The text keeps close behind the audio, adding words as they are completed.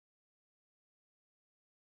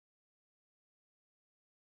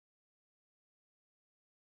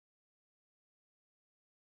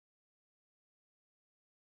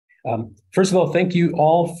First of all, thank you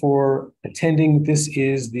all for attending. This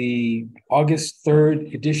is the August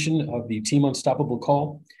 3rd edition of the Team Unstoppable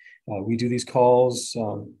call. We do these calls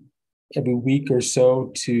every week or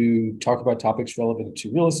so to talk about topics relevant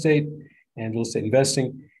to real estate and real estate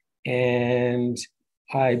investing. And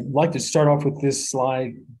I'd like to start off with this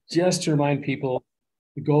slide just to remind people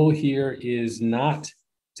the goal here is not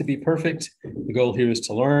to be perfect. The goal here is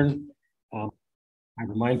to learn. I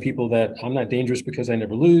remind people that I'm not dangerous because I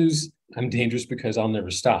never lose. I'm dangerous because I'll never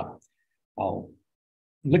stop. I'll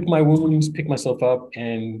lick my wounds, pick myself up,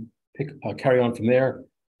 and carry on from there.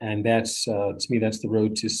 And that's, to me, that's the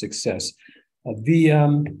road to success. We're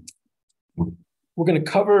going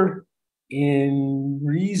to cover in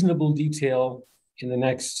reasonable detail in the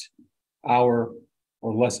next hour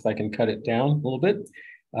or less, if I can cut it down a little bit,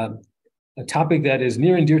 a topic that is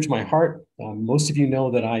near and dear to my heart. Most of you know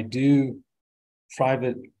that I do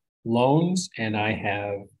private loans, and I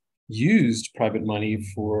have used private money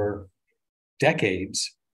for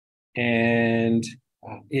decades. And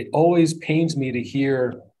it always pains me to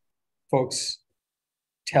hear folks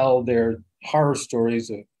tell their horror stories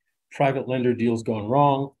of private lender deals going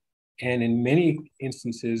wrong. And in many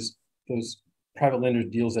instances, those private lender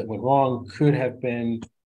deals that went wrong could have been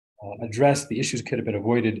addressed. The issues could have been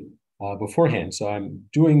avoided beforehand. So I'm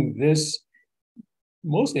doing this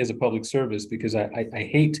mostly as a public service because I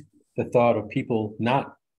hate the thought of people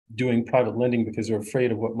not doing private lending because they're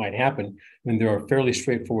afraid of what might happen when there are fairly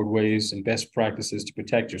straightforward ways and best practices to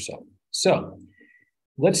protect yourself. So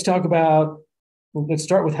let's start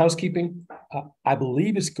with housekeeping. I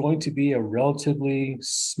believe it's going to be a relatively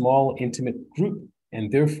small, intimate group,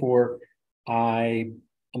 and therefore I'm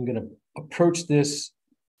going to approach this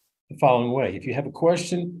the following way. If you have a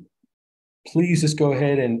question, please just go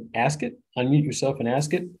ahead and ask it. Unmute yourself and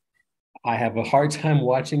ask it. I have a hard time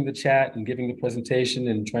watching the chat and giving the presentation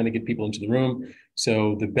and trying to get people into the room.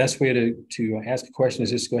 So the best way to ask a question is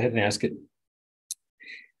just go ahead and ask it.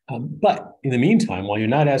 But in the meantime, while you're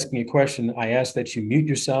not asking a question, I ask that you mute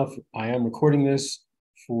yourself. I am recording this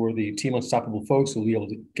for the Team Unstoppable folks who will be able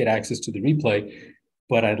to get access to the replay,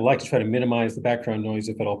 but I'd like to try to minimize the background noise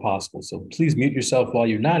if at all possible. So please mute yourself while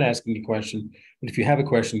you're not asking a question. But if you have a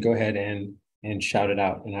question, go ahead and shout it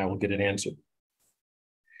out and I will get it answered.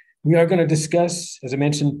 We are going to discuss, as I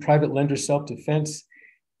mentioned, private lender self-defense.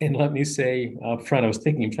 And let me say up front, I'm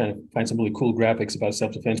trying to find some really cool graphics about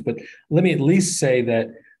self-defense, but let me at least say that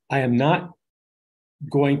I am not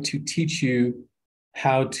going to teach you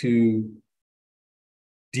how to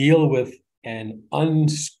deal with an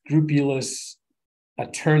unscrupulous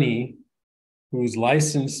attorney who's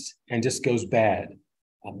licensed and just goes bad.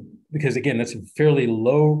 Because again, that's a fairly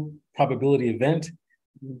low probability event,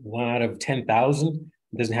 1 out of 10,000.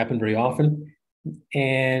 It doesn't happen very often.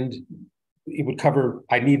 And it would cover,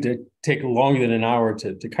 I need to take longer than an hour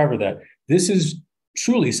to cover that. This is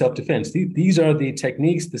truly self-defense. These are the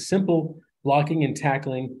techniques, the simple blocking and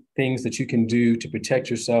tackling things that you can do to protect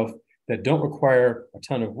yourself that don't require a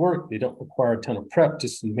ton of work. They don't require a ton of prep,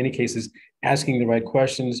 just in many cases, asking the right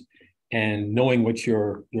questions and knowing what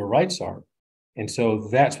your rights are. And so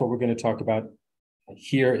that's what we're going to talk about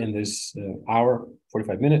here in this hour,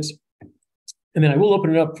 45 minutes. And then I will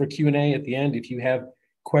open it up for Q&A at the end. If you have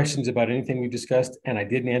questions about anything we've discussed and I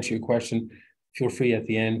didn't answer your question, feel free at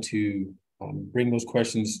the end to bring those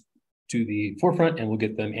questions to the forefront and we'll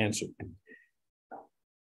get them answered.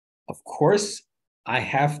 Of course, I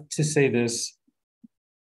have to say this,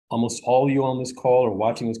 almost all of you on this call or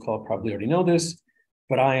watching this call probably already know this,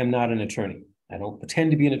 but I am not an attorney. I don't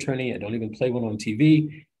pretend to be an attorney. I don't even play one on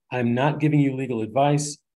TV. I'm not giving you legal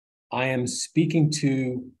advice. I am speaking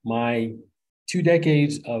to my 2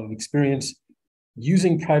 decades of experience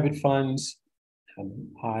using private funds.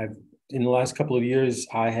 In the last couple of years,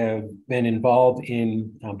 I have been involved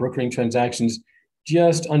in brokering transactions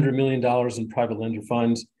just under $1 million in private lender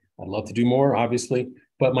funds. I'd love to do more, obviously,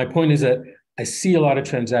 but my point is that I see a lot of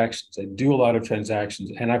transactions. I do a lot of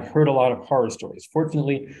transactions, and I've heard a lot of horror stories.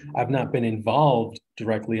 Fortunately, I've not been involved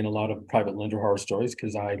directly in a lot of private lender horror stories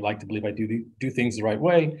because I like to believe I do things the right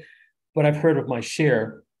way, but I've heard of my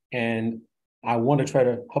share, and I want to try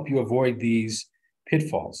to help you avoid these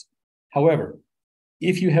pitfalls. However,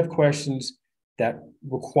 if you have questions that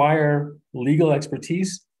require legal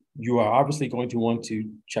expertise, you are obviously going to want to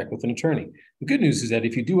check with an attorney. The good news is that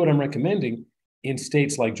if you do what I'm recommending in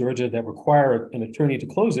states like Georgia that require an attorney to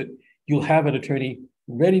close it, you'll have an attorney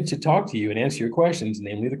ready to talk to you and answer your questions,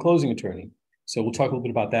 namely the closing attorney. So we'll talk a little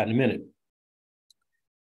bit about that in a minute.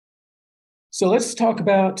 So let's talk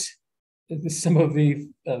about some of the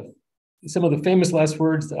famous last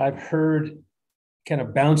words that I've heard kind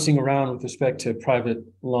of bouncing around with respect to private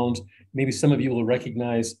loans. Maybe some of you will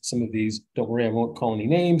recognize some of these. Don't worry, I won't call any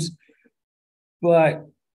names, but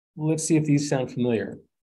let's see if these sound familiar.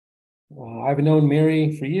 I've known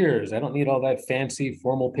Mary for years. I don't need all that fancy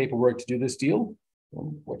formal paperwork to do this deal.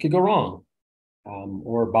 What could go wrong?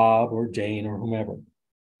 Or Bob or Jane or whomever.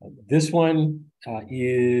 This one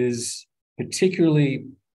is particularly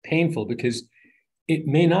painful because it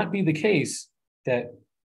may not be the case that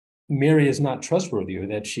Mary is not trustworthy or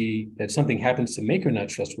that something happens to make her not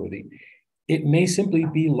trustworthy. It may simply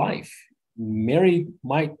be life. Mary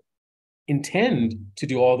might intend to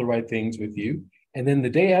do all the right things with you. And then the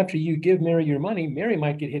day after you give Mary your money, Mary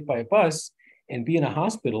might get hit by a bus and be in a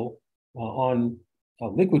hospital on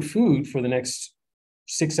liquid food for the next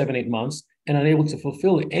 6, 7, 8 months and unable to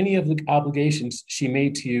fulfill any of the obligations she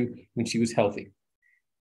made to you when she was healthy.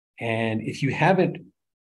 And if you haven't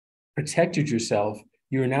protected yourself,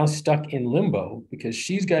 you're now stuck in limbo because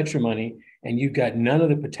she's got your money and you've got none of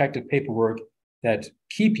the protective paperwork that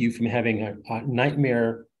keep you from having a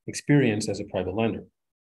nightmare experience as a private lender.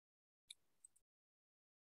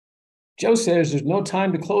 Joe says there's no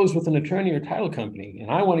time to close with an attorney or title company,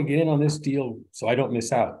 and I want to get in on this deal so I don't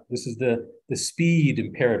miss out. This is the speed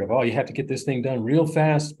imperative. Oh, you have to get this thing done real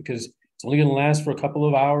fast because it's only going to last for a couple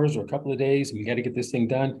of hours or a couple of days, and we got to get this thing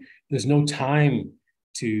done. There's no time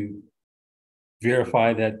to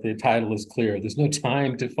verify that the title is clear. There's no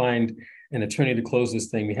time to find an attorney to close this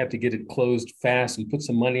thing. We have to get it closed fast and put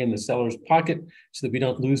some money in the seller's pocket so that we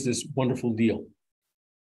don't lose this wonderful deal.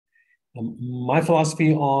 My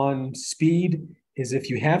philosophy on speed is if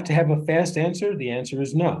you have to have a fast answer, the answer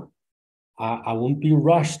is no. I won't be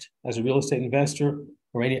rushed as a real estate investor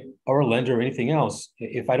or a lender or anything else.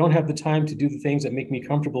 If I don't have the time to do the things that make me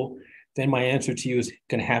comfortable, then my answer to you is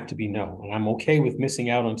going to have to be no. And I'm okay with missing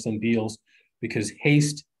out on some deals because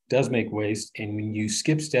haste does make waste. And when you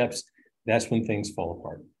skip steps, that's when things fall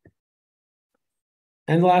apart.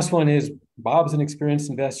 And the last one is Bob's an experienced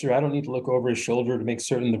investor. I don't need to look over his shoulder to make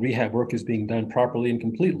certain the rehab work is being done properly and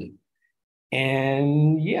completely.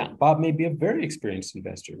 And yeah, Bob may be a very experienced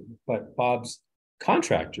investor, but Bob's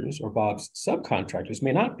contractors or Bob's subcontractors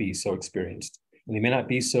may not be so experienced and they may not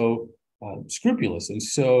be so scrupulous. And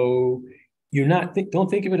so don't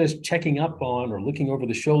think of it as checking up on or looking over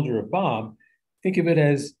the shoulder of Bob. Think of it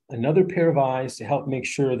as another pair of eyes to help make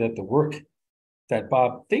sure that the work that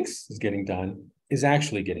Bob thinks is getting done is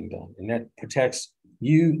actually getting done. And that protects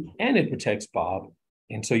you and it protects Bob.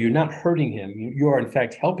 And so you're not hurting him. You are, in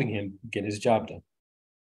fact, helping him get his job done.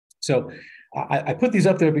 So I put these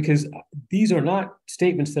up there because these are not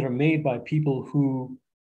statements that are made by people who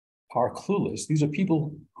are clueless. These are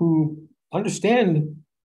people who understand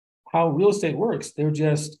how real estate works. They're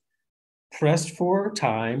just pressed for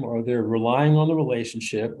time, or they're relying on the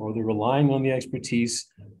relationship, or they're relying on the expertise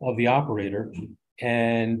of the operator.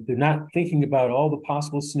 And they're not thinking about all the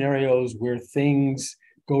possible scenarios where things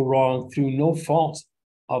go wrong through no fault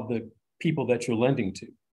of the people that you're lending to.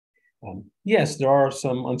 Yes, there are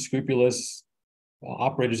some unscrupulous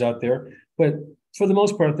operators out there, but for the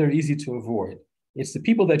most part, they're easy to avoid. It's the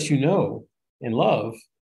people that you know and love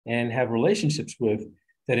and have relationships with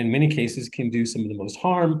that in many cases can do some of the most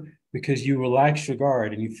harm because you relax your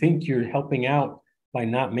guard and you think you're helping out by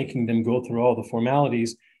not making them go through all the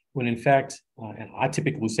formalities, when in fact, and I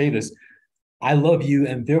typically will say this, I love you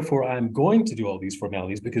and therefore I'm going to do all these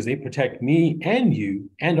formalities because they protect me and you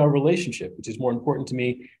and our relationship, which is more important to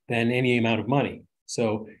me than any amount of money.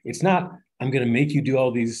 So it's not, I'm going to make you do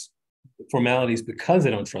all these formalities because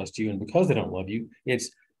I don't trust you and because I don't love you.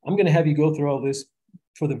 It's, I'm going to have you go through all this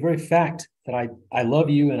for the very fact that I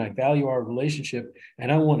love you and I value our relationship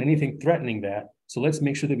and I don't want anything threatening that. So let's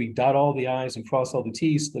make sure that we dot all the I's and cross all the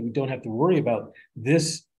T's so that we don't have to worry about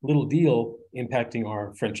this little deal impacting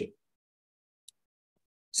our friendship.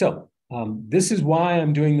 So this is why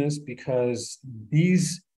I'm doing this, because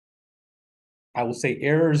these, I will say,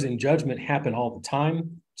 errors in judgment happen all the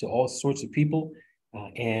time to all sorts of people.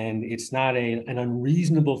 And it's not an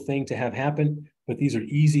unreasonable thing to have happen, but these are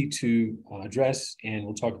easy to address. And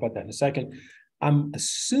we'll talk about that in a second. I'm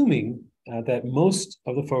assuming that most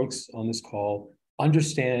of the folks on this call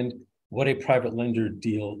understand what a private lender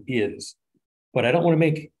deal is, but I don't want to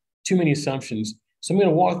make too many assumptions. So I'm going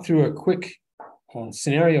to walk through a quick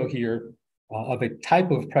scenario here of a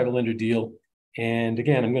type of private lender deal. And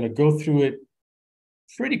again, I'm going to go through it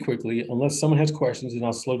pretty quickly, unless someone has questions, and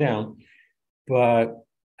I'll slow down. But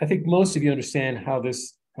I think most of you understand how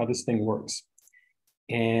this thing works.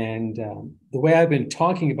 And the way I've been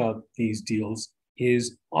talking about these deals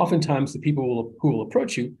is oftentimes the people who will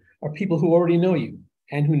approach you are people who already know you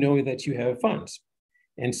and who know that you have funds.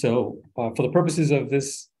 And so for the purposes of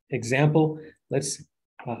this example, let's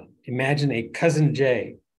imagine a cousin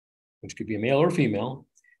J, which could be a male or female,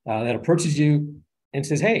 that approaches you and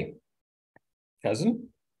says, hey, cousin,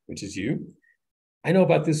 which is you, I know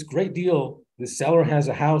about this great deal. The seller has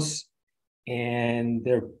a house and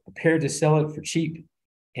they're prepared to sell it for cheap.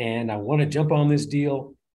 And I want to jump on this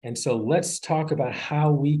deal. And so let's talk about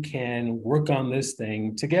how we can work on this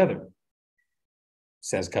thing together,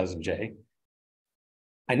 says cousin Jay.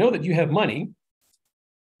 I know that you have money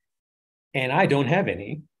and I don't have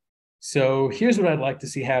any. So here's what I'd like to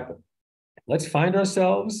see happen. Let's find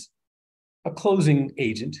ourselves a closing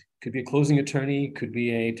agent. Could be a closing attorney, could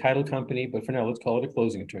be a title company, but for now, let's call it a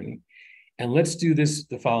closing attorney. And let's do this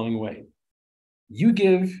the following way. You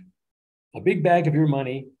give a big bag of your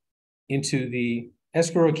money into the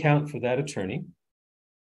escrow account for that attorney.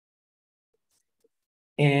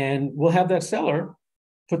 And we'll have that seller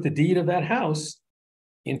put the deed of that house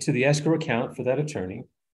into the escrow account for that attorney.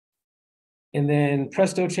 And then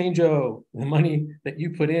presto changeo, the money that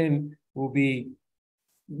you put in will be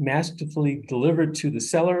masterfully delivered to the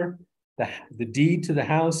seller. The deed to the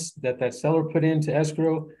house that seller put into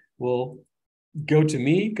escrow will go to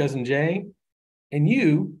me, cousin Jay, and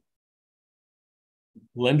you,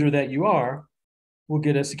 lender that you are, will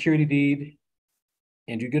get a security deed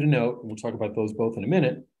and you get a note. And we'll talk about those both in a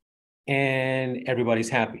minute, and everybody's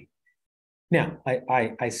happy. Now,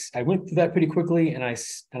 I went through that pretty quickly, and I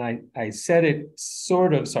said it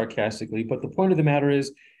sort of sarcastically, but the point of the matter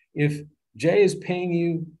is, if Jay is paying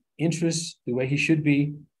you interest the way he should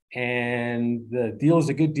be, and the deal is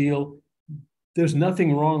a good deal, there's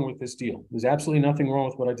nothing wrong with this deal. There's absolutely nothing wrong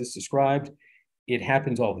with what I just described. It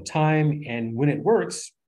happens all the time, and when it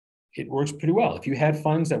works pretty well. If you had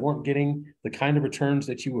funds that weren't getting the kind of returns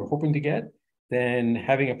that you were hoping to get, then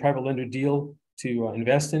having a private lender deal to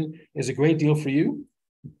invest in is a great deal for you.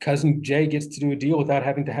 Cousin Jay gets to do a deal without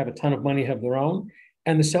having to have a ton of money of their own,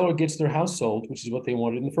 and the seller gets their house sold, which is what they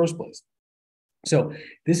wanted in the first place. So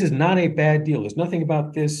this is not a bad deal. There's nothing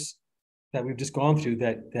about this that we've just gone through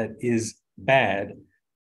that is bad.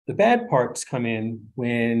 The bad parts come in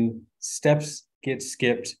when steps get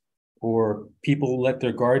skipped or people let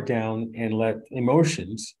their guard down and let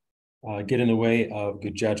emotions get in the way of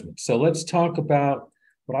good judgment. So let's talk about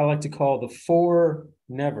what I like to call the 4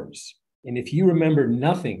 nevers. And if you remember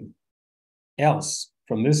nothing else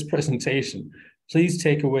from this presentation, please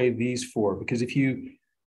take away these 4, because if you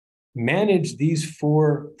manage these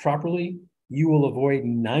 4 properly, you will avoid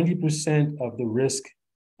 90% of the risk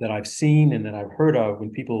that I've seen and that I've heard of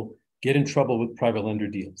when people get in trouble with private lender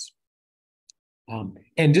deals.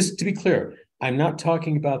 And just to be clear, I'm not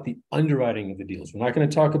talking about the underwriting of the deals. We're not going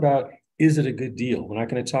to talk about, is it a good deal? We're not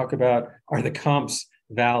going to talk about, are the comps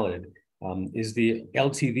valid? Is the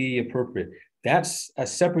LTV appropriate? That's a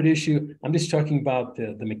separate issue. I'm just talking about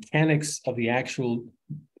the mechanics of the actual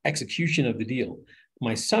execution of the deal.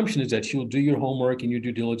 My assumption is that you'll do your homework and your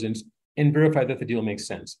due diligence and verify that the deal makes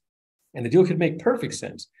sense. And the deal could make perfect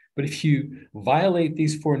sense. But if you violate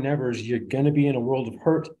these 4 nevers, you're going to be in a world of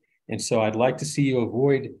hurt. And so I'd like to see you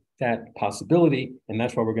avoid that possibility. And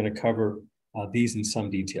that's why we're going to cover these in some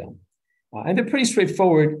detail. And they're pretty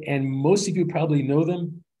straightforward, and most of you probably know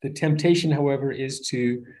them. The temptation, however, is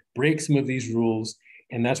to break some of these rules,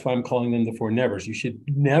 and that's why I'm calling them the 4 nevers. You should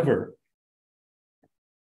never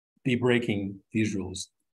be breaking these rules.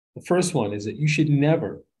 The first one is that you should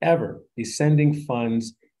never, ever be sending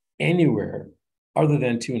funds anywhere other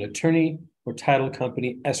than to an attorney or title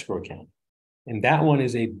company escrow account. And that one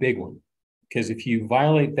is a big one, because if you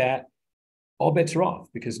violate that, all bets are off,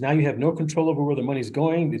 because now you have no control over where the money's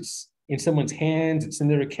going. It's in someone's hands, it's in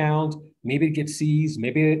their account, maybe it gets seized,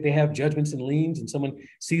 maybe they have judgments and liens and someone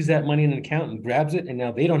sees that money in an account and grabs it, and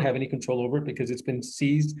now they don't have any control over it because it's been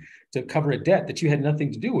seized to cover a debt that you had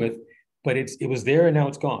nothing to do with, but it was there and now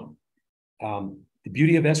it's gone. The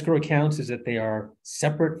beauty of escrow accounts is that they are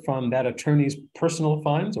separate from that attorney's personal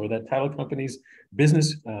funds or that title company's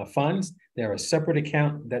business funds. They're a separate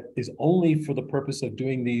account that is only for the purpose of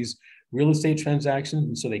doing these real estate transactions.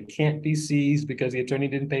 And so they can't be seized because the attorney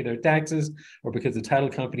didn't pay their taxes or because the title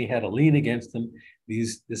company had a lien against them.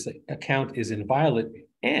 This account is inviolate.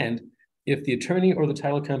 And if the attorney or the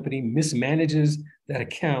title company mismanages that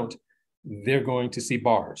account, they're going to see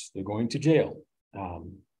bars. They're going to jail.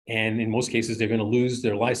 And in most cases, they're going to lose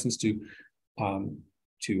their license to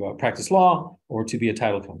practice law or to be a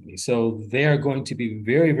title company. So they are going to be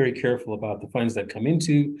very, very careful about the funds that come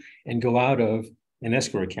into and go out of an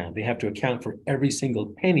escrow account. They have to account for every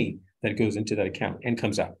single penny that goes into that account and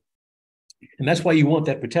comes out. And that's why you want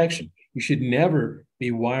that protection. You should never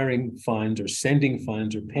be wiring funds or sending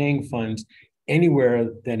funds or paying funds anywhere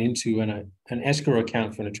than into an escrow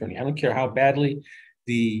account for an attorney. I don't care how badly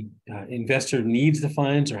the investor needs the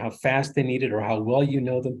funds or how fast they need it or how well you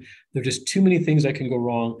know them. There are just too many things that can go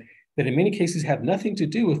wrong that in many cases have nothing to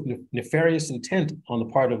do with nefarious intent on the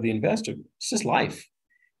part of the investor. It's just life.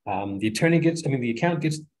 The account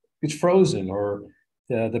gets frozen, or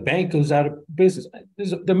the bank goes out of business.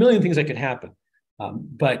 There are a million things that could happen.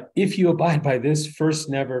 But if you abide by this first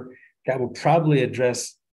never, that will probably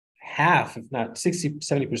address half, if not 60,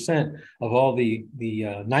 70% of all the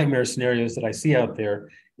nightmare scenarios that I see out there,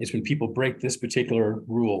 is when people break this particular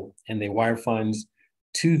rule and they wire funds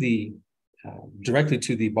to directly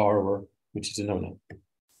to the borrower, which is a no-no.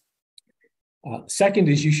 Second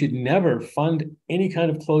is you should never fund any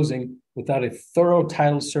kind of closing without a thorough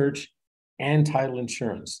title search and title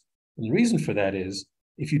insurance. And the reason for that is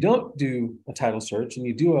if you don't do a title search and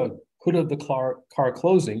you do a hood of the car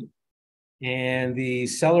closing, and the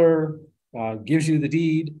seller gives you the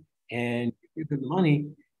deed and you give them the money,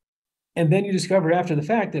 and then you discover after the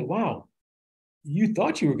fact that, wow, you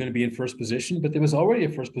thought you were going to be in first position, but there was already a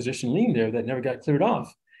first position lien there that never got cleared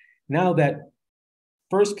off. Now that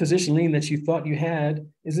first position lien that you thought you had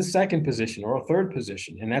is a second position or a third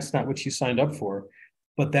position, and that's not what you signed up for,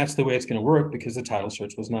 but that's the way it's going to work because the title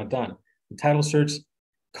search was not done. The title search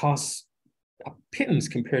costs a pittance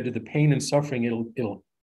compared to the pain and suffering it'll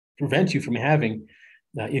prevent you from having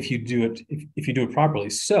if you do it properly.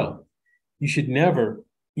 So you should never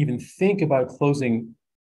even think about closing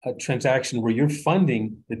a transaction where you're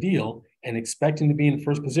funding the deal and expecting to be in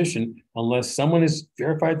first position unless someone has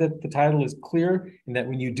verified that the title is clear and that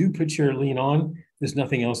when you do put your lien on, there's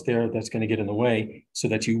nothing else there that's going to get in the way, so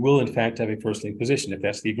that you will in fact have a first lien position if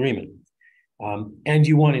that's the agreement. And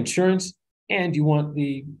you want insurance, and you want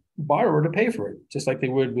the borrower to pay for it, just like they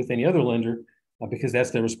would with any other lender, because that's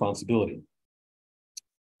their responsibility.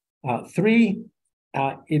 Three,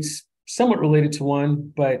 it's somewhat related to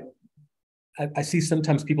one, but I see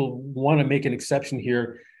sometimes people want to make an exception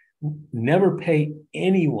here. Never pay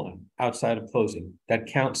anyone outside of closing. That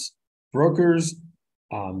counts brokers,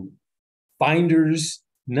 binders,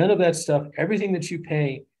 none of that stuff. Everything that you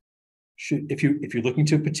pay should, if you're looking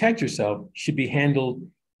to protect yourself, should be handled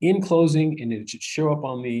in closing, and it should show up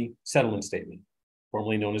on the settlement statement,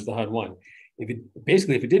 formerly known as the HUD-1. If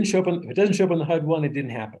it doesn't show up on the HUD-1, it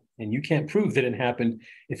didn't happen. And you can't prove that it happened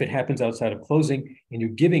if it happens outside of closing, and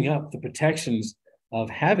you're giving up the protections of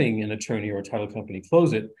having an attorney or a title company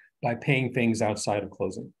close it by paying things outside of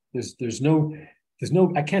closing. There's no,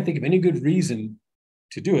 I can't think of any good reason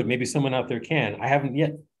to do it. Maybe someone out there can. I haven't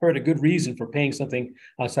yet heard a good reason for paying something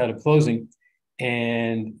outside of closing.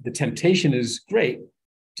 And the temptation is great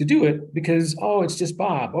to do it because, oh, it's just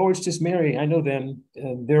Bob. Oh, it's just Mary. I know them.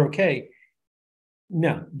 They're okay.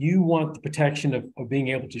 No, you want the protection of being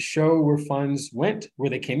able to show where funds went, where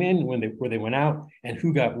they came in, where they went out, and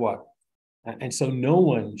who got what. And so no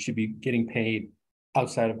one should be getting paid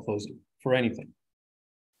outside of closing for anything.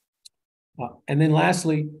 And then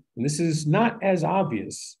lastly, and this is not as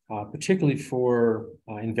obvious, particularly for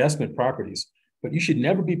investment properties, but you should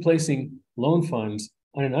never be placing loan funds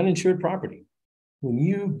on an uninsured property. When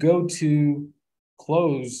you go to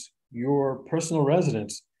close your personal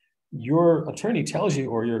residence, your attorney tells you,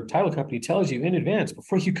 or your title company tells you in advance,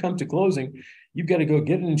 before you come to closing, you've got to go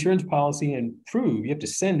get an insurance policy and prove, you have to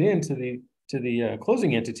send in to the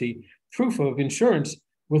closing entity proof of insurance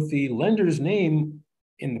with the lender's name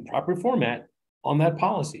in the proper format on that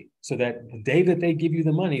policy, so that the day that they give you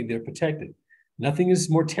the money, they're protected. Nothing is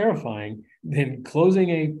more terrifying than closing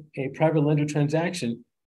a private lender transaction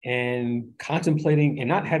and contemplating and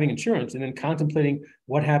not having insurance, and then contemplating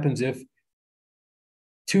what happens if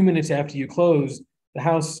 2 minutes after you close, the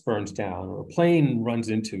house burns down, or a plane runs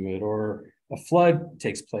into it, or a flood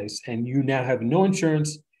takes place, and you now have no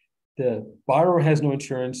insurance, the borrower has no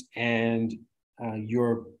insurance, and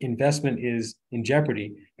your investment is in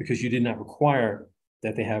jeopardy because you did not require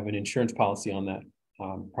that they have an insurance policy on that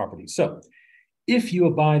property. So if you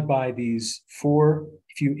abide by these four,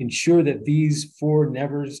 if you ensure that these four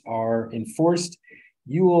nevers are enforced,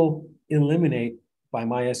 you will eliminate, by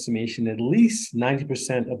my estimation, at least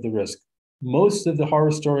 90% of the risk. Most of the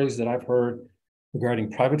horror stories that I've heard regarding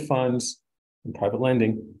private funds and private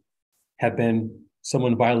lending have been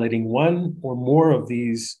someone violating one or more of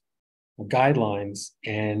these guidelines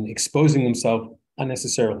and exposing themselves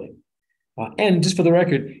unnecessarily. And just for the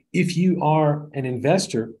record, if you are an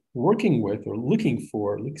investor working with or looking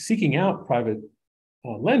for, seeking out private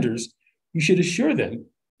lenders, you should assure them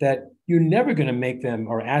that you're never going to make them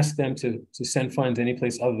or ask them to send funds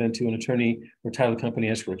anyplace other than to an attorney or title company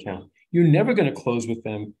escrow account. You're never going to close with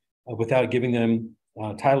them without giving them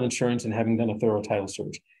title insurance and having done a thorough title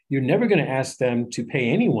search. You're never going to ask them to pay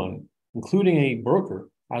anyone, including a broker,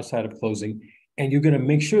 outside of closing, and you're going to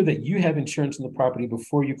make sure that you have insurance on the property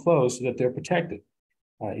before you close so that they're protected.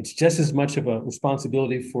 It's just as much of a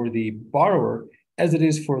responsibility for the borrower as it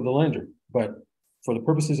is for the lender. But for the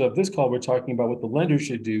purposes of this call, we're talking about what the lender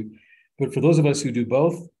should do. But for those of us who do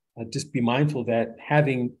both, just be mindful that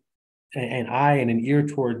having an eye and an ear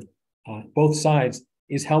toward both sides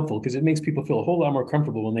is helpful, because it makes people feel a whole lot more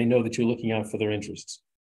comfortable when they know that you're looking out for their interests.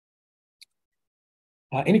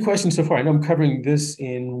 Any questions so far? I know I'm covering this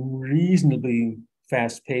in reasonably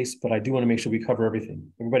fast pace, but I do want to make sure we cover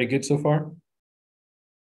everything. Everybody good so far?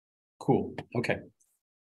 Cool. Okay.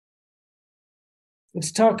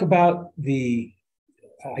 Let's talk about the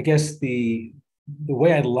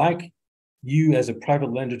way I'd like you as a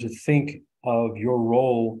private lender to think of your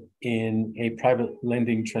role in a private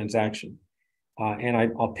lending transaction. And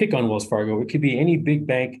I'll pick on Wells Fargo. It could be any big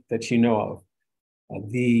bank that you know of.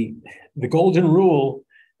 The golden rule,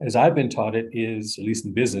 as I've been taught it, is, at least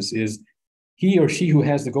in business, is he or she who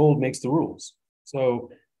has the gold makes the rules. So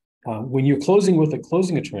when you're closing with a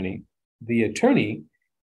closing attorney, the attorney,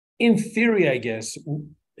 in theory, I guess,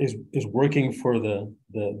 is working for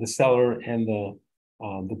the seller and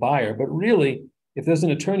the buyer. But really, if there's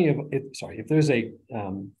an if there's a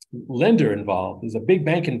lender involved, there's a big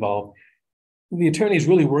bank involved, the attorney is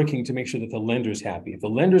really working to make sure that the lender is happy. If the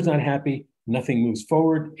lender's not happy, nothing moves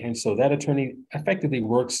forward. And so that attorney effectively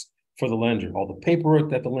works for the lender. All the paperwork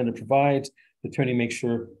that the lender provides, the attorney makes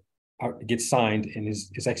sure gets signed and is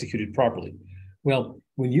executed properly. Well,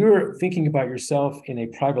 when you're thinking about yourself in a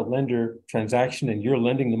private lender transaction and you're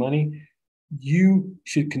lending the money, you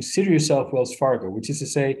should consider yourself Wells Fargo, which is to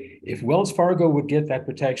say, if Wells Fargo would get that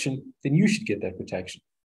protection, then you should get that protection.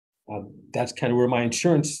 That's kind of where my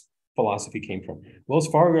insurance philosophy came from. Wells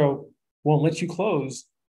Fargo won't let you close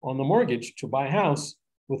on the mortgage to buy a house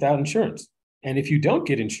without insurance. And if you don't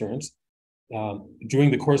get insurance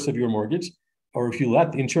during the course of your mortgage, or if you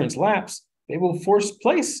let the insurance lapse, they will force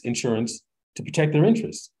place insurance to protect their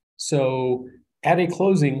interests. So at a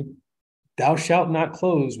closing, thou shalt not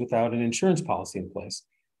close without an insurance policy in place.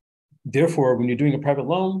 Therefore, when you're doing a private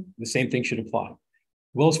loan, the same thing should apply.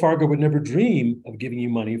 Wells Fargo would never dream of giving you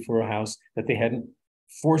money for a house that they hadn't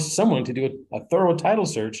forced someone to do a thorough title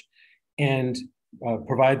search and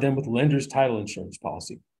provide them with lender's title insurance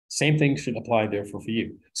policy. Same thing should apply therefore for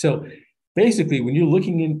you. So basically, when you're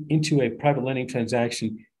looking into a private lending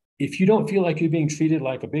transaction, if you don't feel like you're being treated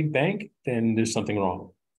like a big bank, then there's something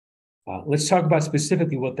wrong. Let's talk about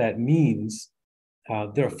specifically what that means.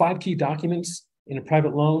 There are 5 key documents in a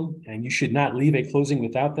private loan, and you should not leave a closing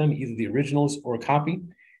without them, either the originals or a copy.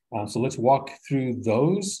 So let's walk through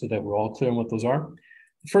those so that we're all clear on what those are.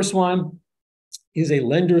 The first one is a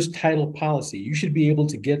lender's title policy. You should be able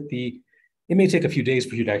to get it may take a few days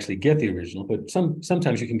for you to actually get the original, but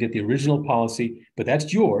sometimes you can get the original policy, but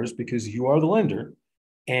that's yours because you are the lender.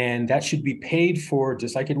 And that should be paid for,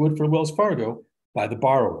 just like it would for Wells Fargo, by the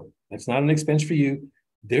borrower. That's not an expense for you.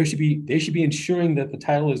 They should be ensuring that the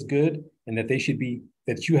title is good and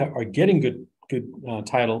that you are getting good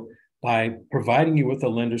title by providing you with a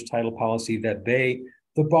lender's title policy that they,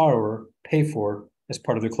 the borrower, pay for as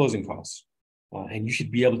part of their closing costs. And you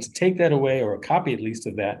should be able to take that away, or a copy at least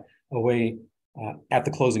of that away at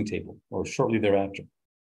the closing table or shortly thereafter.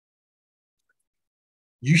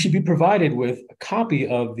 You should be provided with a copy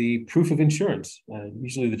of the proof of insurance.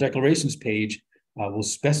 Usually the declarations page will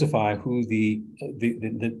specify who the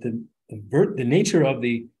nature of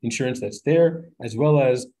the insurance that's there, as well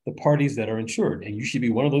as the parties that are insured. And you should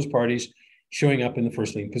be one of those parties showing up in the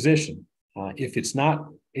first lien position. If it's not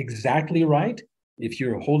exactly right, if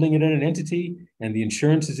you're holding it in an entity and the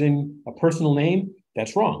insurance is in a personal name,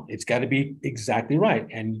 that's wrong. It's got to be exactly right.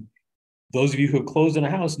 And those of you who have closed on a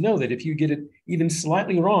house know that if you get it even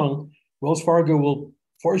slightly wrong, Wells Fargo will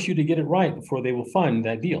force you to get it right before they will fund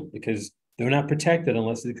that deal, because they're not protected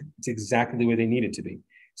unless it's exactly the way they need it to be.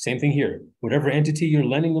 Same thing here. Whatever entity you're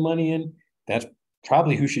lending the money in, that's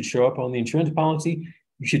probably who should show up on the insurance policy.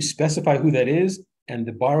 You should specify who that is, and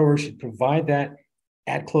the borrower should provide that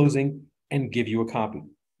at closing and give you a copy.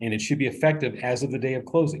 And it should be effective as of the day of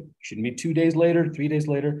closing. It shouldn't be 2 days later, 3 days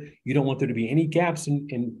later. You don't want there to be any gaps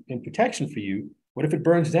in protection for you. What if it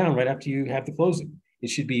burns down right after you have the closing? It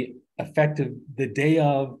should be effective the day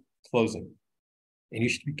of closing. And you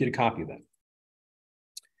should get a copy of that.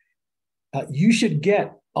 You should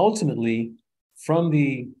get, ultimately, from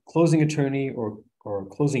the closing attorney or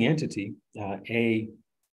closing entity, a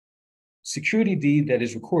security deed that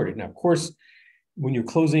is recorded. Now, of course, when you're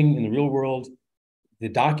closing in the real world, The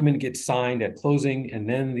document gets signed at closing, and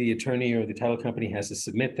then the attorney or the title company has to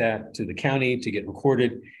submit that to the county to get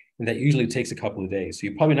recorded. And that usually takes a couple of days. So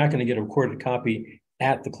you're probably not going to get a recorded copy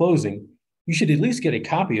at the closing. You should at least get a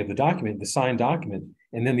copy of the document, the signed document,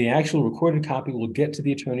 and then the actual recorded copy will get to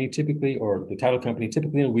the attorney typically, or the title company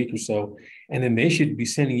typically in a week or so. And then they should be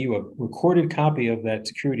sending you a recorded copy of that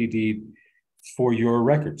security deed for your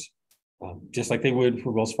records, just like they would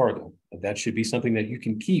for Wells Fargo. That should be something that you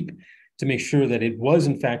can keep to make sure that it was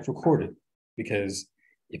in fact recorded, because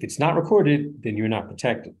if it's not recorded, then you're not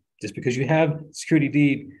protected. Just because you have security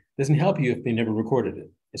deed doesn't help you if they never recorded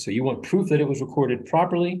it. And so you want proof that it was recorded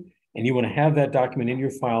properly, and you want to have that document in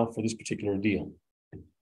your file for this particular deal.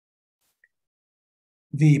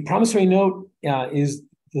 The promissory note is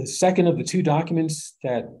the second of the two documents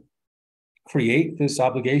that create this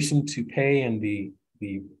obligation to pay and the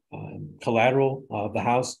collateral of the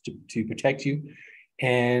house to protect you.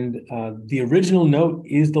 And the original note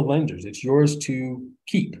is the lender's. It's yours to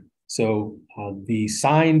keep. So the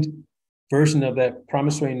signed version of that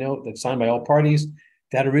promissory note that's signed by all parties,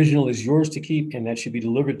 that original is yours to keep, and that should be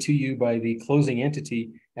delivered to you by the closing entity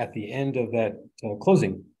at the end of that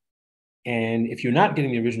closing. And if you're not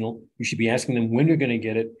getting the original, you should be asking them when you're going to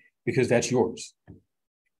get it, because that's yours.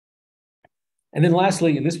 And then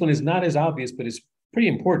lastly, and this one is not as obvious, but it's pretty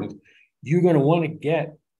important, you're going to want to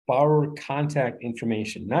get borrower contact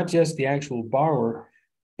information, not just the actual borrower,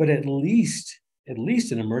 but at least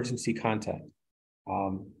an emergency contact.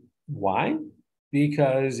 Why?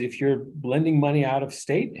 Because if you're lending money out of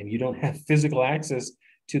state and you don't have physical access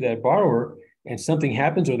to that borrower and something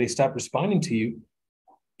happens or they stop responding to you,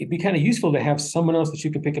 it'd be kind of useful to have someone else that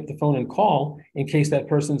you can pick up the phone and call in case that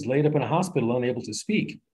person's laid up in a hospital unable to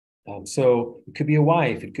speak. So it could be a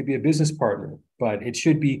wife, it could be a business partner, but it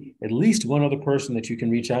should be at least one other person that you can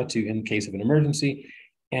reach out to in case of an emergency.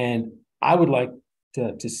 And I would like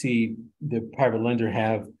to see the private lender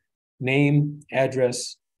have name,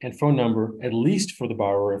 address, and phone number, at least for the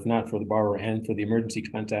borrower, if not for the borrower and for the emergency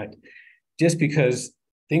contact, just because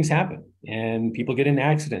things happen and people get in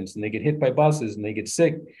accidents and they get hit by buses and they get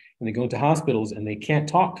sick and they go into hospitals and they can't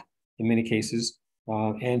talk in many cases.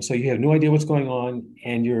 And so you have no idea what's going on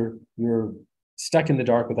and you're stuck in the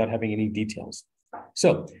dark without having any details.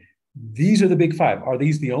 So these are the big five. Are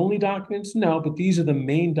these the only documents? No, but these are the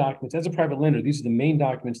main documents. As a private lender, these are the main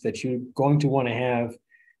documents that you're going to want to have,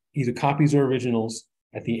 either copies or originals,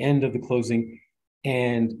 at the end of the closing.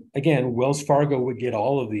 And again, Wells Fargo would get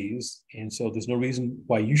all of these. And so there's no reason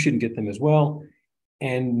why you shouldn't get them as well.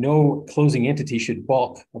 And no closing entity should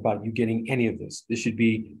balk about you getting any of this. This should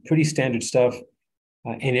be pretty standard stuff.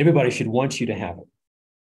 And everybody should want you to have it.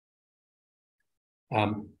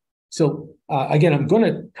 Again, I'm going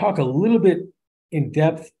to talk a little bit in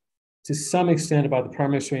depth to some extent about the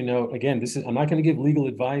promissory note. Again, I'm not going to give legal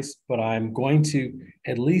advice, but I'm going to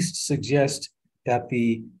at least suggest that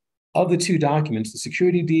of the two documents, the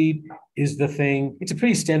security deed is the thing. It's a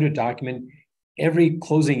pretty standard document. Every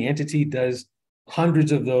closing entity does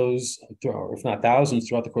hundreds of those, or if not thousands,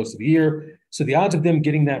 throughout the course of a year. So the odds of them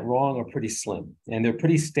getting that wrong are pretty slim, and they're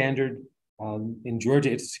pretty standard. In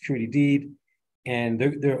Georgia, it's a security deed, and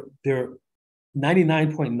they're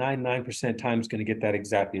 99.99% times going to get that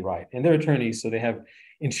exactly right. And they're attorneys, so they have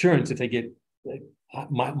insurance. If they get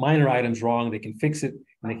minor items wrong, they can fix it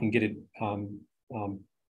and they can get it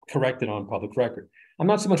corrected on public record. I'm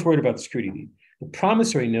not so much worried about the security deed. The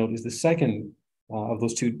promissory note is the second of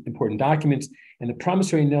those two important documents. And the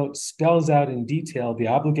promissory note spells out in detail the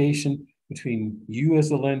obligation between you as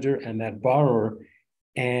the lender and that borrower,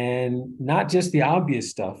 and not just the obvious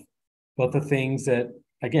stuff, but the things that,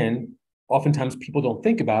 again, oftentimes people don't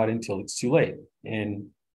think about until it's too late. And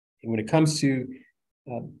when it comes to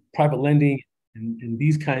private lending and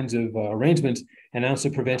these kinds of arrangements, an ounce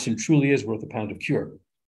of prevention truly is worth a pound of cure.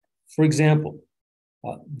 For example,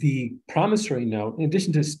 the promissory note, in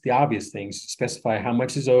addition to the obvious things, specify how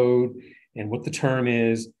much is owed and what the term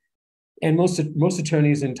is. And most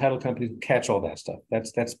attorneys and title companies catch all that stuff.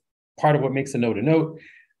 That's part of what makes a note a note.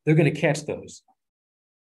 They're going to catch those.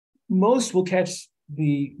 Most will catch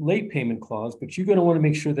the late payment clause, but you're going to want to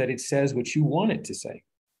make sure that it says what you want it to say.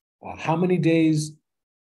 How many days,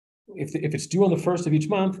 if it's due on the first of each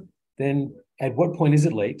month, then at what point is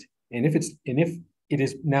it late? And if it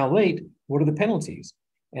is now late, what are the penalties?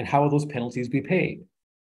 And how will those penalties be paid?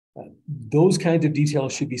 Those kinds of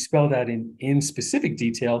details should be spelled out in specific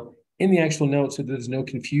detail in the actual note so there's no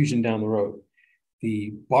confusion down the road.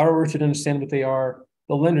 The borrower should understand what they are.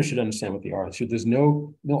 The lender should understand what they are. So there's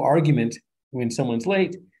no argument when someone's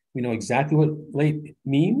late. We know exactly what late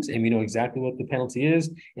means, and we know exactly what the penalty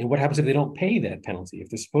is, and what happens if they don't pay that penalty. If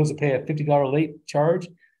they're supposed to pay a $50 late charge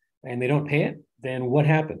and they don't pay it, then what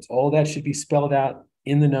happens? All that should be spelled out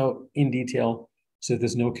in the note in detail so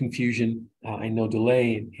there's no confusion and no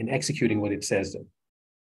delay in executing what it says.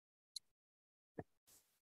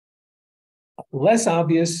 Less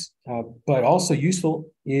obvious, but also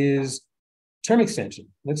useful is term extension.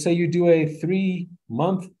 Let's say you do a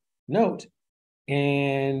 3-month note,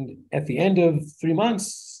 and at the end of 3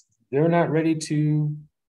 months, they're not ready to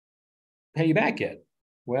pay you back yet.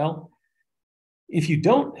 Well, if you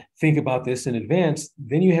don't think about this in advance,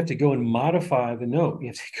 then you have to go and modify the note. You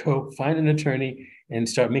have to go find an attorney and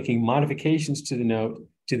start making modifications to the note,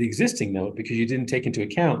 to the existing note, because you didn't take into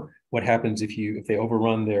account what happens if they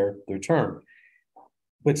overrun their term.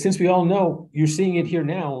 But since we all know, you're seeing it here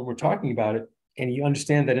now when we're talking about it, and you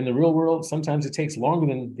understand that in the real world, sometimes it takes longer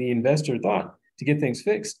than the investor thought to get things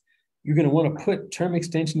fixed, you're going to want to put term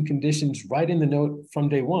extension conditions right in the note from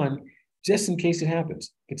day one, just in case it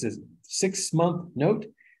happens. It's a 6-month note.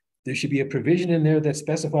 There should be a provision in there that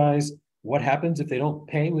specifies what happens if they don't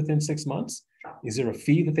pay within 6 months. Is there a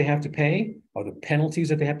fee that they have to pay? Are there penalties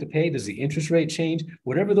that they have to pay? Does the interest rate change?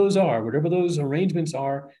 Whatever those are, whatever those arrangements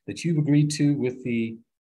are that you've agreed to with the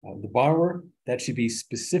borrower, that should be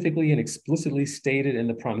specifically and explicitly stated in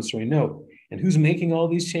the promissory note. And who's making all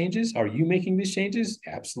these changes? Are you making these changes?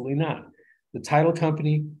 Absolutely not. The title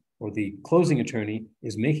company or the closing attorney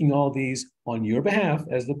is making all these on your behalf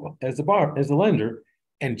as the lender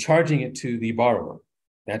and charging it to the borrower.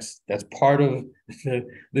 That's part of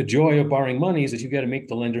the joy of borrowing money, is that you've got to make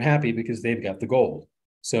the lender happy because they've got the gold.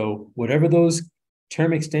 So whatever those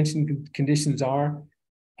term extension conditions are,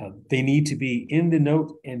 they need to be in the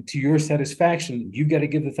note, and to your satisfaction, you've got to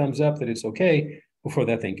give the thumbs up that it's okay before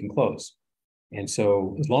that thing can close. And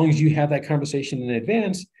so as long as you have that conversation in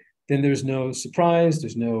advance, then there's no surprise,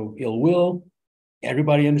 there's no ill will.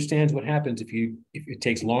 Everybody understands what happens if it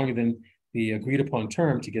takes longer than the agreed upon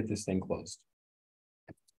term to get this thing closed.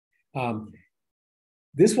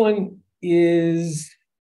 This one is,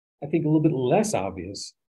 I think, a little bit less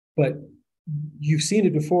obvious, but you've seen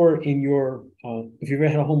it before in your, if you've ever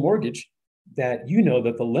had a home mortgage, that you know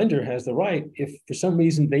that the lender has the right, if for some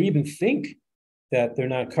reason they even think that they're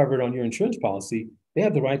not covered on your insurance policy, they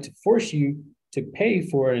have the right to force you to pay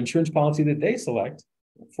for an insurance policy that they select,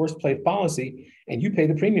 forced play policy, and you pay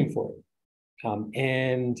the premium for it.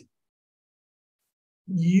 And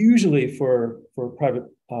usually for private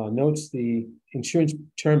notes, the insurance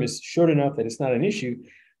term is short enough that it's not an issue,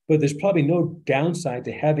 but there's probably no downside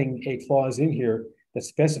to having a clause in here that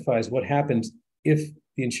specifies what happens if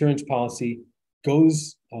the insurance policy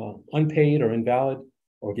goes unpaid or invalid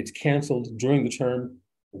or gets canceled during the term.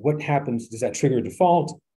 What happens? Does that trigger a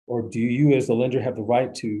default? Or do you as the lender have the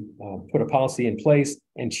right to put a policy in place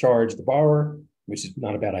and charge the borrower, which is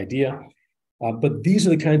not a bad idea. But these are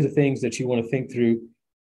the kinds of things that you want to think through.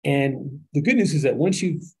 And the good news is that once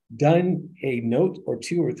you've done a note or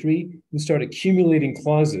 2 or 3, you start accumulating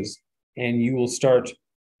clauses, and you will start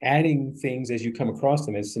adding things as you come across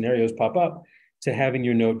them, as scenarios pop up, to having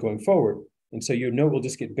your note going forward. And so your note will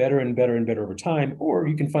just get better and better and better over time, or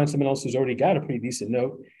you can find someone else who's already got a pretty decent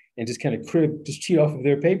note and just kind of just cheat off of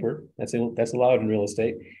their paper. That's allowed in real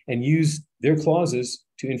estate, and use their clauses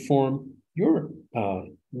to inform your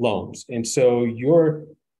loans. And so your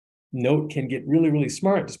note can get really, really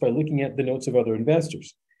smart just by looking at the notes of other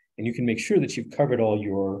investors. And you can make sure that you've covered all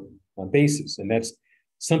your bases. And that's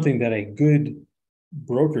something that a good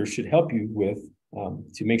broker should help you with,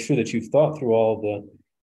 to make sure that you've thought through all the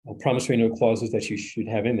promissory note clauses that you should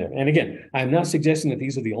have in there. And again, I'm not suggesting that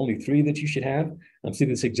these are the only 3 that you should have. I'm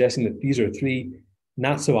simply suggesting that these are 3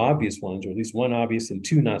 not so obvious ones, or at least 1 obvious and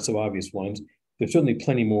 2 not so obvious ones. There's certainly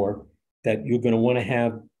plenty more that you're going to want to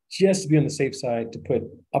have just to be on the safe side, to put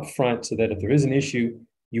up front, so that if there is an issue,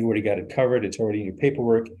 you've already got it covered. It's already in your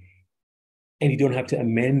paperwork, and you don't have to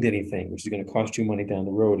amend anything, which is going to cost you money down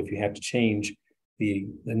the road if you have to change the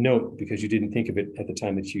note because you didn't think of it at the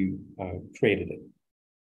time that you created it.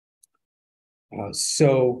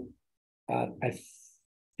 I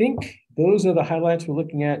think those are the highlights we're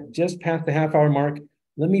looking at, just past the half-hour mark.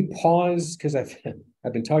 Let me pause because I've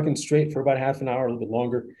been talking straight for about half an hour, a little bit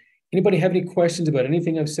longer. Anybody have any questions about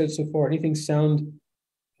anything I've said so far? Anything sound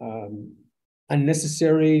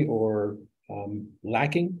unnecessary or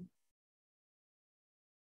lacking?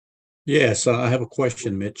 Yes, I have a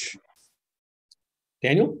question, Mitch.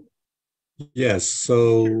 Daniel? Yes,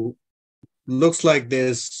 so looks like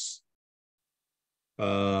this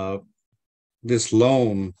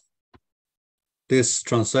loan, this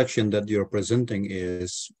transaction that you're presenting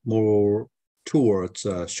is more towards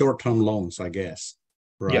short-term loans, I guess,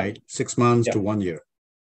 Yeah, right? 6 months yeah, to 1 year.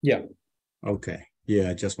 yeah, Okay. Yeah,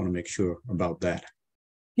 I just want to make sure about that.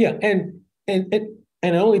 yeah.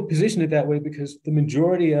 And I only position it that way because the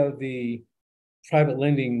majority of the private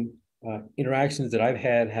lending interactions that I've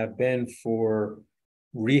had have been for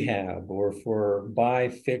rehab or for buy,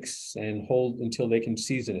 fix, and hold until they can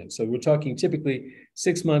season it. So we're talking typically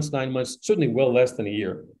 6 months, 9 months, certainly well less than a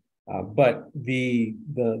year. But the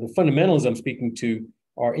fundamentals I'm speaking to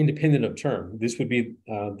are independent of term. This would be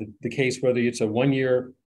the case whether it's a 1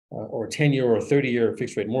 year or a 10-year or a 30-year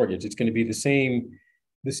fixed rate mortgage. It's going to be the same.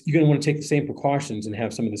 You're going to want to take the same precautions and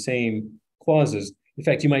have some of the same clauses. In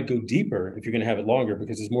fact, you might go deeper if you're going to have it longer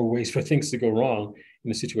because there's more ways for things to go wrong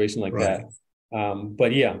in a situation like Right. that.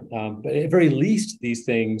 But at very least, these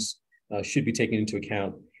things should be taken into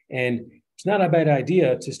account. And it's not a bad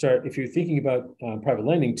idea to start, if you're thinking about private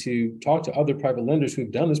lending, to talk to other private lenders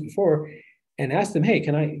who've done this before and ask them, hey,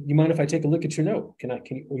 you mind if I take a look at your note? Are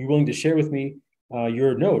you willing to share with me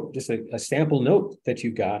your note, just a sample note that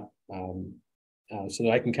you've got, so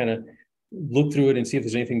that I can kind of look through it and see if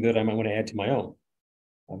there's anything that I might want to add to my own.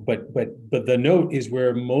 But the note is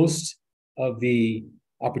where most of the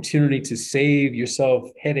opportunity to save yourself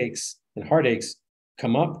headaches and heartaches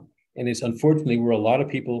come up. And it's unfortunately where a lot of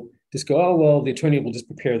people just go, oh, well, the attorney will just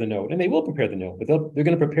prepare the note. And they will prepare the note, but they're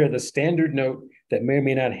going to prepare the standard note that may or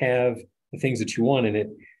may not have the things that you want in it,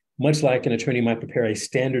 much like an attorney might prepare a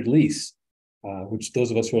standard lease, which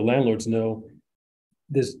those of us who are landlords know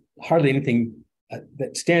there's hardly anything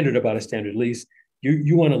that standard about a standard lease.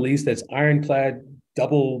 You want a lease that's ironclad,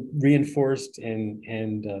 double reinforced,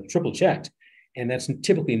 and triple checked. And that's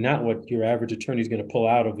typically not what your average attorney is going to pull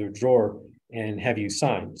out of their drawer and have you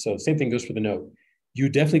sign. So same thing goes for the note. You're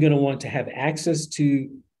definitely going to want to have access to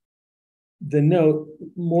the note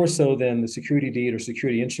more so than the security deed or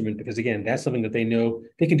security instrument, because again, that's something that they know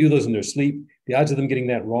they can do those in their sleep. The odds of them getting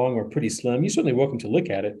that wrong are pretty slim. You're certainly welcome to look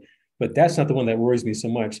at it, but that's not the one that worries me so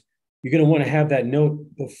much. You're going to want to have that note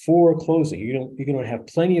before closing. You're going to have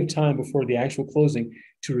plenty of time before the actual closing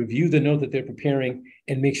to review the note that they're preparing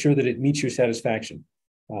and make sure that it meets your satisfaction.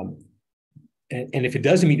 And if it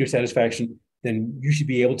doesn't meet your satisfaction, then you should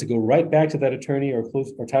be able to go right back to that attorney or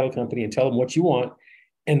title company and tell them what you want,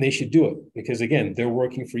 and they should do it because again, they're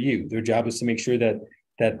working for you. Their job is to make sure that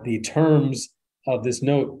the terms of this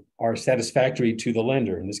note are satisfactory to the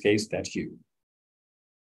lender. In this case, that's you.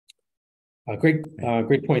 Great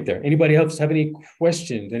point there. Anybody else have any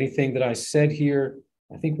questions? Anything that I said here?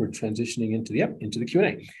 I think we're transitioning into the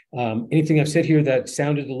Q&A. Anything I've said here that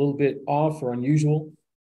sounded a little bit off or unusual?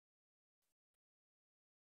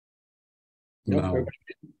 No.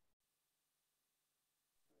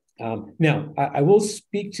 Now, I will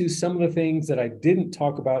speak to some of the things that I didn't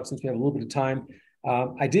talk about since we have a little bit of time.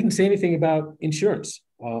 I didn't say anything about insurance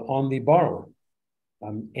on the borrower.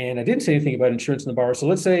 And I didn't say anything about insurance on the borrower. So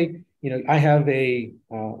let's say, I have a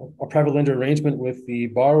private lender arrangement with the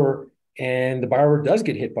borrower, and the borrower does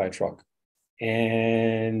get hit by a truck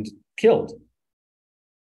and killed,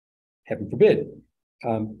 heaven forbid.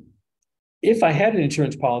 If I had an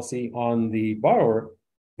insurance policy on the borrower,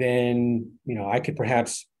 then, I could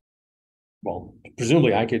perhaps, well,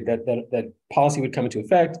 presumably I could, that policy would come into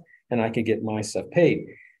effect and I could get my stuff paid.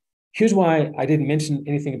 Here's why I didn't mention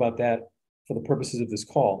anything about that for the purposes of this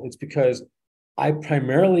call. It's because I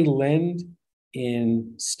primarily lend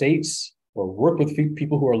in states or work with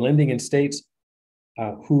people who are lending in states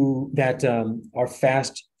who are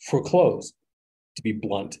fast foreclosed, to be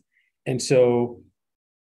blunt. And so,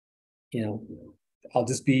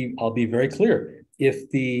 I'll be very clear. If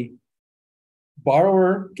the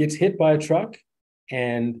borrower gets hit by a truck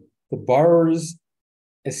and the borrower's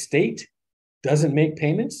estate doesn't make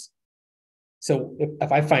payments, so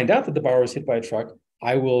if I find out that the borrower is hit by a truck,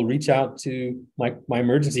 I will reach out to my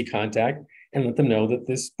emergency contact and let them know that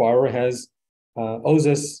this borrower owes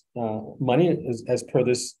us money as per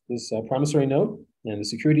this promissory note and the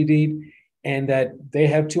security deed, and that they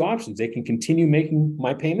have two options. They can continue making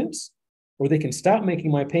my payments, or they can stop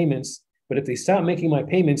making my payments. But if they stop making my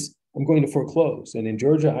payments, I'm going to foreclose. And in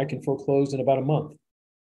Georgia, I can foreclose in about a month.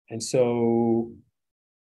 And so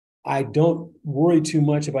I don't worry too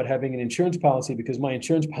much about having an insurance policy because my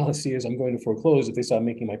insurance policy is I'm going to foreclose if they stop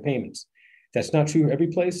making my payments. That's not true every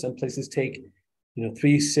place. Some places take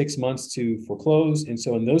 3-6 months to foreclose. And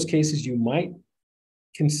so in those cases, you might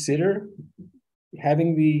consider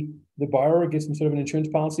having the borrower get some sort of an insurance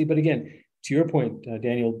policy. But again, to your point,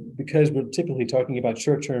 Daniel, because we're typically talking about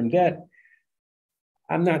short-term debt,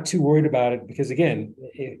 I'm not too worried about it because again,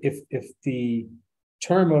 if the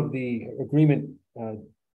term of the agreement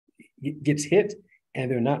gets hit and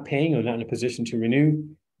they're not paying or not in a position to renew,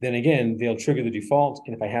 then again, they'll trigger the default.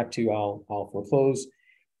 And if I have to, I'll foreclose.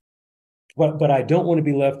 But I don't want to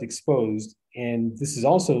be left exposed. And this is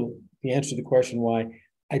also the answer to the question why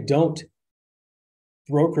I don't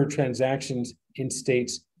broker transactions in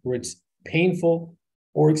states where it's painful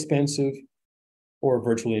or expensive or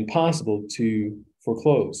virtually impossible to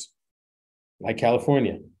foreclose, like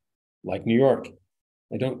California, like New York.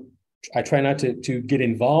 I try not to get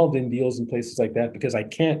involved in deals in places like that because I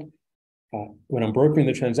can't, when I'm brokering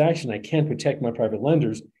the transaction, I can't protect my private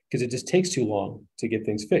lenders because it just takes too long to get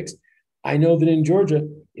things fixed. I know that in Georgia,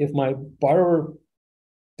 if my borrower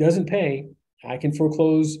doesn't pay, I can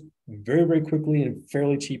foreclose very, very quickly and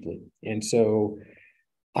fairly cheaply. And so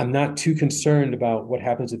I'm not too concerned about what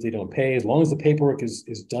happens if they don't pay. As long as the paperwork is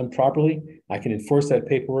done properly, I can enforce that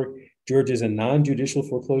paperwork. Georgia is a non-judicial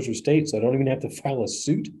foreclosure state, so I don't even have to file a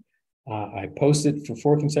suit. I post it for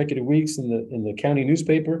 4 consecutive weeks in the county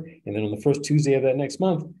newspaper, and then on the first Tuesday of that next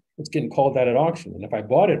month, it's getting called out at auction. And if I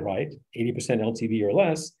bought it right, 80% LTV or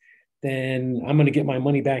less, then I'm going to get my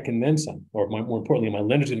money back and then some. Or more importantly, my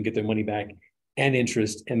lender's going to get their money back and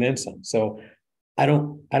interest and then some. So I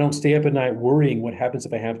don't stay up at night worrying what happens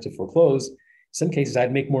if I have to foreclose. In some cases,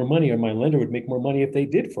 I'd make more money, or my lender would make more money if they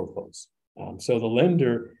did foreclose. So the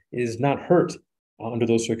lender is not hurt under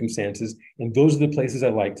those circumstances. And those are the places I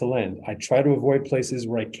like to lend. I try to avoid places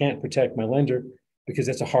where I can't protect my lender because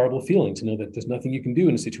that's a horrible feeling to know that there's nothing you can do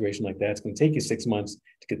in a situation like that. It's going to take you 6 months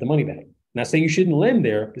to get the money back. I'm not saying you shouldn't lend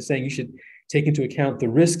there, but saying you should take into account the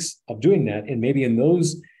risks of doing that. And maybe in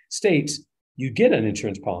those states, you get an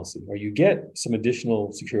insurance policy, or you get some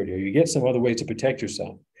additional security, or you get some other way to protect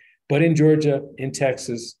yourself. But in Georgia, in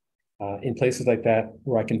Texas, in places like that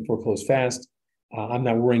where I can foreclose fast, I'm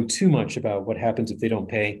not worrying too much about what happens if they don't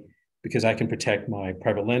pay because I can protect my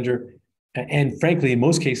private lender. And frankly, in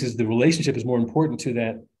most cases, the relationship is more important to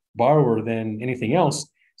that borrower than anything else.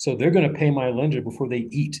 So they're going to pay my lender before they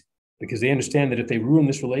eat because they understand that if they ruin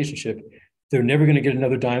this relationship, they're never going to get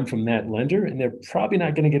another dime from that lender, and they're probably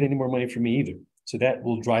not going to get any more money from me either. So that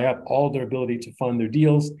will dry up all their ability to fund their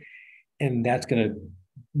deals, and that's going to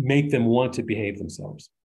make them want to behave themselves.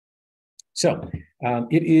 So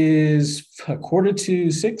it is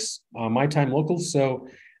 5:45 my time local. So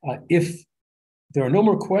if there are no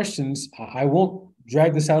more questions, I won't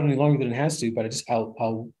drag this out any longer than it has to, but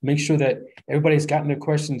I'll make sure that everybody's gotten their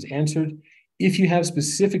questions answered. If you have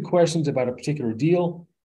specific questions about a particular deal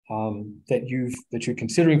that you're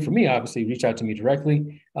considering for me, obviously reach out to me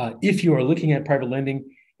directly. If you are looking at private lending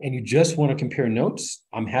and you just want to compare notes,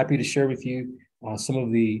 I'm happy to share with you some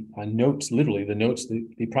of the notes, literally the notes,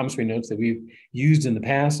 the promissory notes that we've used in the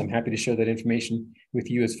past. I'm happy to share that information with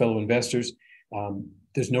you as fellow investors.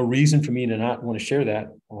 There's no reason for me to not want to share that.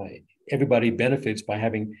 Everybody benefits by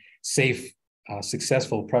having safe,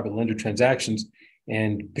 successful private lender transactions,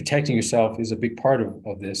 and protecting yourself is a big part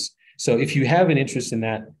of this. So if you have an interest in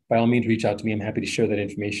that, by all means, reach out to me. I'm happy to share that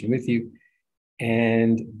information with you.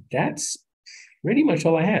 And that's pretty much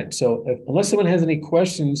all I had. So unless someone has any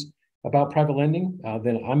questions about private lending,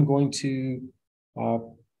 then I'm going to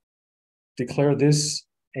declare this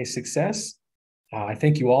a success. I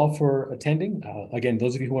thank you all for attending. Again,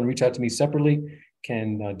 those of you who want to reach out to me separately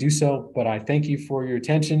can do so, but I thank you for your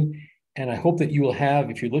attention. And I hope that you will have,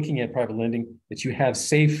 if you're looking at private lending, that you have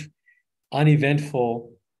safe,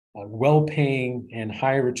 uneventful, well-paying and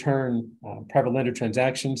high return private lender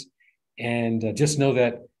transactions. And just know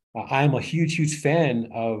that I'm a huge, huge fan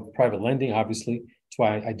of private lending, obviously. That's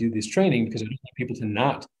why I do this training, because I don't want people to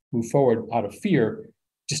not move forward out of fear.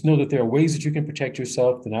 Just know that there are ways that you can protect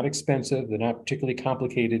yourself. They're not expensive. They're not particularly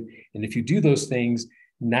complicated. And if you do those things,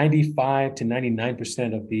 95 to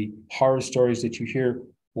 99% of the horror stories that you hear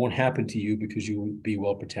won't happen to you because you will be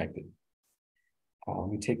well protected. Let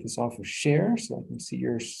me take this off of share so I can see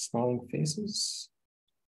your smiling faces.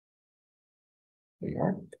 There you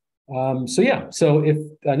are. So if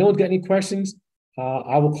no one's got any questions,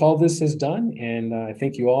 I will call this as done. And I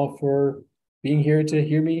thank you all for being here to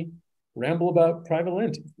hear me ramble about private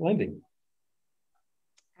lending.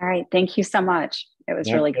 All right. Thank you so much. It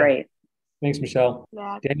was really great. Thanks, Michelle.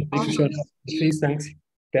 Yeah. Daniel, thanks for showing up. Please, thanks.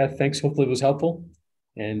 Beth, thanks. Hopefully it was helpful.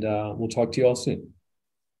 And we'll talk to you all soon.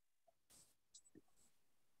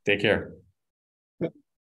 Take care.